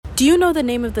Do you know the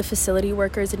name of the facility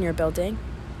workers in your building?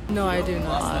 No, I do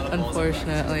not,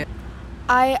 unfortunately.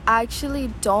 I actually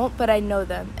don't, but I know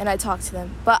them, and I talk to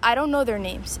them. But I don't know their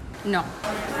names. No.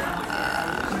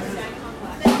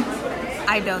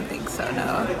 I don't think so,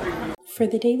 no. For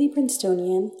the Daily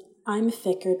Princetonian, I'm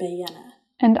Fikr Bayena.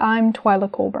 And I'm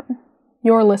Twyla Colburn.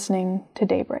 You're listening to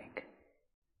Daybreak.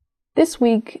 This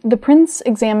week, the Prince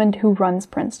examined who runs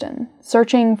Princeton,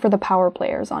 searching for the power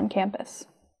players on campus.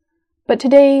 But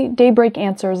today, Daybreak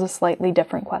answers a slightly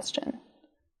different question.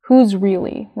 Who's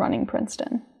really running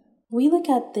Princeton? We look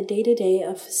at the day-to-day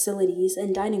of facilities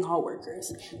and dining hall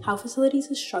workers, how facilities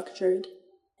is structured,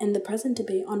 and the present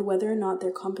debate on whether or not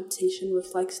their compensation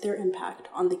reflects their impact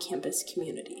on the campus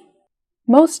community.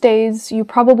 Most days, you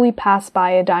probably pass by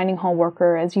a dining hall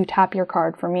worker as you tap your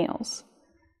card for meals.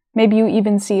 Maybe you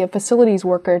even see a facilities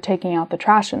worker taking out the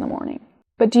trash in the morning.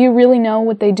 But do you really know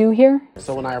what they do here?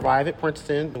 So when I arrive at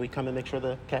Princeton, we come and make sure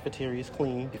the cafeteria is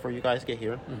clean before you guys get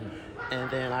here. And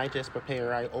then I just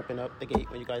prepare, I open up the gate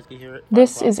when you guys get here.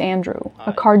 This is Andrew,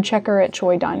 a card checker at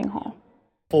Choi Dining Hall.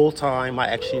 Full-time, I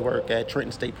actually work at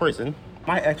Trenton State Prison.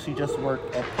 I actually just work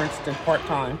at Princeton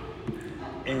part-time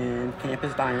in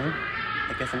campus dining.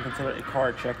 I guess I'm considered a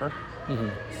card checker.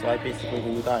 So I basically,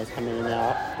 when you guys come in and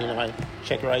out, I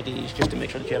check your IDs just to make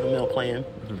sure that you have a meal plan.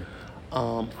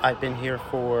 I've been here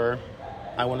for,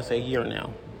 I want to say, a year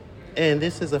now. And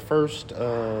this is the first,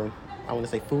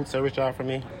 food service job for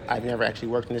me. I've never actually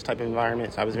worked in this type of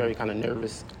environment, so I was very kind of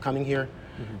nervous coming here.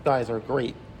 You guys are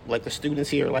great. Like the students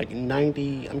here, like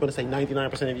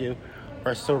 99% of you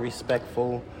are so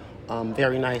respectful,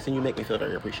 very nice, and you make me feel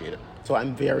very appreciated. So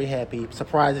I'm very happy.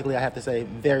 Surprisingly, I have to say,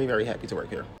 very, very happy to work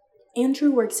here.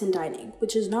 Andrew works in dining,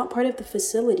 which is not part of the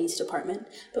facilities department,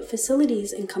 but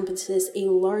facilities encompasses a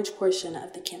large portion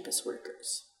of the campus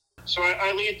workers. So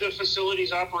I lead the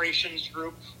facilities operations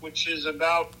group, which is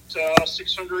about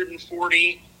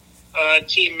 640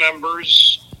 team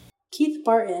members. Keith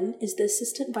Barton is the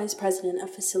Assistant Vice President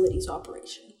of Facilities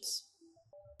Operations.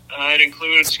 It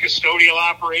includes custodial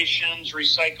operations,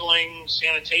 recycling,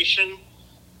 sanitation,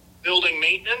 building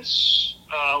maintenance,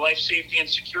 life safety and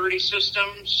security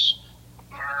systems,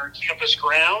 our campus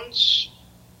grounds,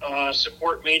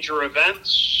 support major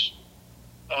events,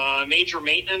 major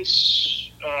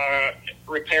maintenance,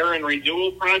 repair and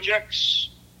renewal projects,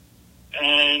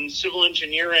 and civil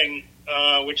engineering,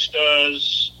 which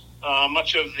does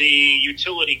much of the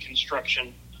utility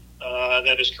construction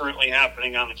that is currently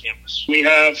happening on the campus. We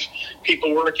have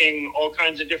people working all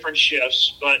kinds of different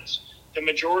shifts, but the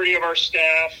majority of our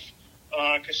staff,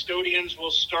 custodians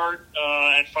will start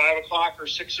at 5 o'clock or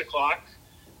 6 o'clock.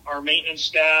 Our maintenance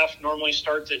staff normally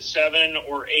starts at 7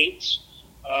 or 8,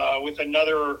 with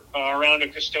another round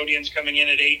of custodians coming in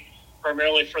at 8,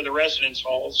 primarily for the residence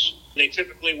halls. They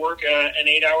typically work an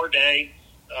 8-hour day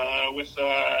with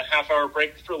a half-hour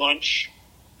break for lunch.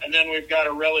 And then we've got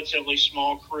a relatively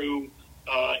small crew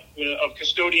of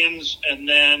custodians and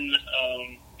then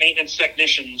maintenance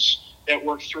technicians that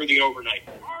work through the overnight.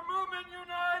 Our movement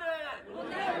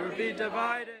united! We'll be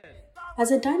divided. As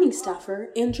a dining staffer,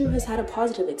 Andrew has had a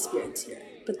positive experience here,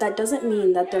 but that doesn't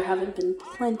mean that there haven't been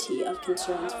plenty of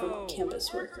concerns from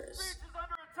campus workers.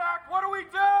 What do we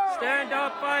do? Stand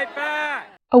up, fight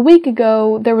back! A week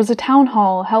ago, there was a town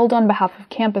hall held on behalf of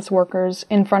campus workers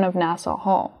in front of Nassau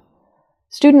Hall.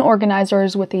 Student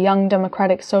organizers with the Young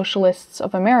Democratic Socialists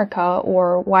of America,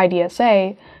 or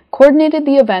YDSA, coordinated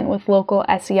the event with local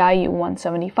SEIU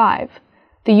 175,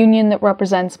 the union that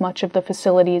represents much of the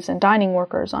facilities and dining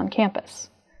workers on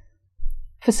campus.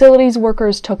 Facilities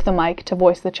workers took the mic to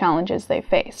voice the challenges they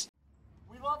faced.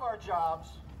 We love our jobs,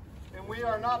 and we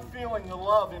are not feeling the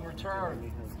love in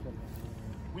return.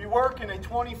 We work in a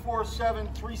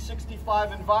 24/7,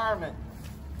 365 environment.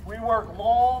 We work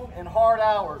long and hard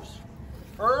hours,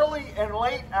 early and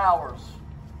late hours.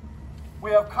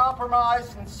 We have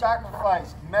compromised and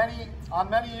sacrificed on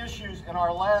many issues in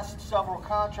our last several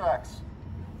contracts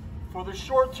for the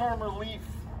short-term relief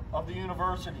of the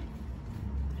university.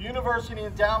 The university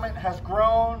endowment has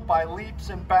grown by leaps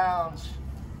and bounds,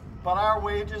 but our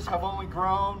wages have only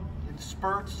grown in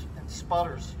spurts and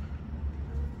sputters.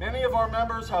 Many of our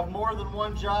members have more than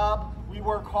one job. We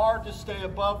work hard to stay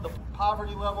above the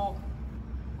poverty level.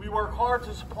 We work hard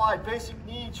to supply basic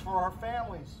needs for our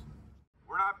families.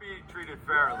 We're not being treated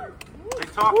fairly.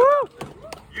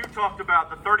 You talked about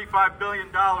the $35 billion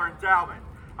endowment.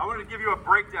 I want to give you a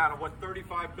breakdown of what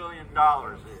 $35 billion is.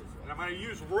 And I'm going to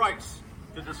use rice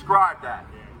to describe that.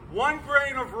 1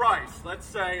 grain of rice, let's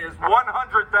say, is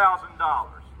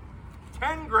 $100,000.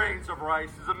 10 grains of rice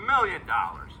is $1 million.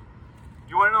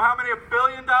 You want to know how many $1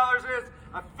 billion is?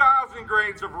 1,000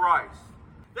 grains of rice.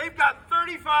 They've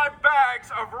 35 bags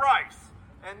of rice,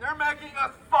 and they're making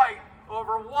us fight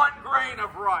over 1 grain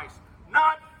of rice.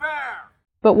 Not fair!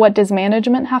 But what does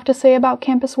management have to say about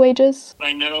campus wages?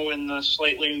 I know in the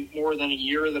slightly more than a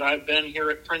year that I've been here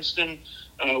at Princeton,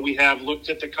 we have looked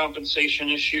at the compensation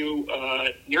issue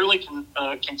nearly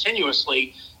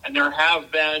continuously, and there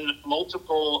have been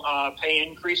multiple pay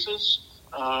increases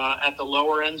at the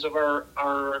lower ends of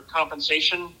our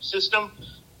compensation system.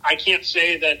 I can't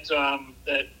say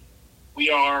that we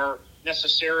are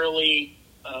necessarily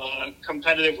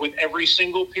competitive with every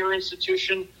single peer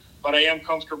institution, but I am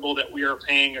comfortable that we are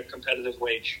paying a competitive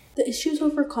wage. The issues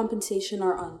over compensation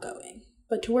are ongoing,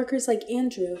 but to workers like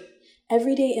Andrew,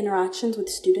 everyday interactions with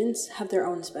students have their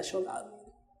own special value.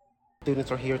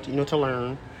 Students are here to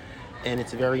learn, and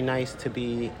it's very nice to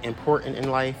be important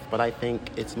in life, but I think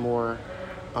it's more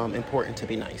important to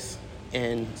be nice.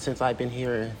 And since I've been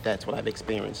here, that's what I've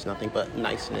experienced, nothing but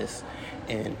niceness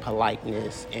and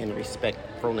politeness and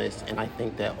respectfulness, and I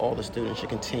think that all the students should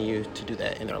continue to do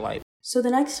that in their life. So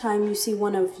the next time you see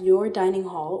one of your dining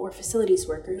hall or facilities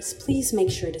workers, please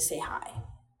make sure to say hi.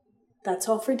 That's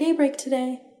all for Daybreak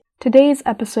today. Today's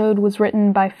episode was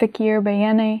written by Fikir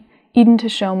Bayene, Eden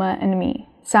Tashoma, and me,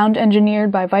 sound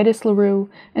engineered by Vitus LaRue,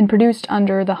 and produced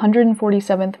under the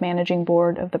 147th Managing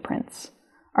Board of the Prince.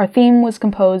 Our theme was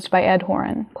composed by Ed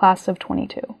Horan, class of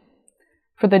 22.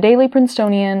 For the Daily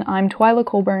Princetonian, I'm Twyla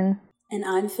Colburn. And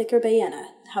I'm Fikir Bayene.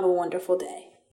 Have a wonderful day.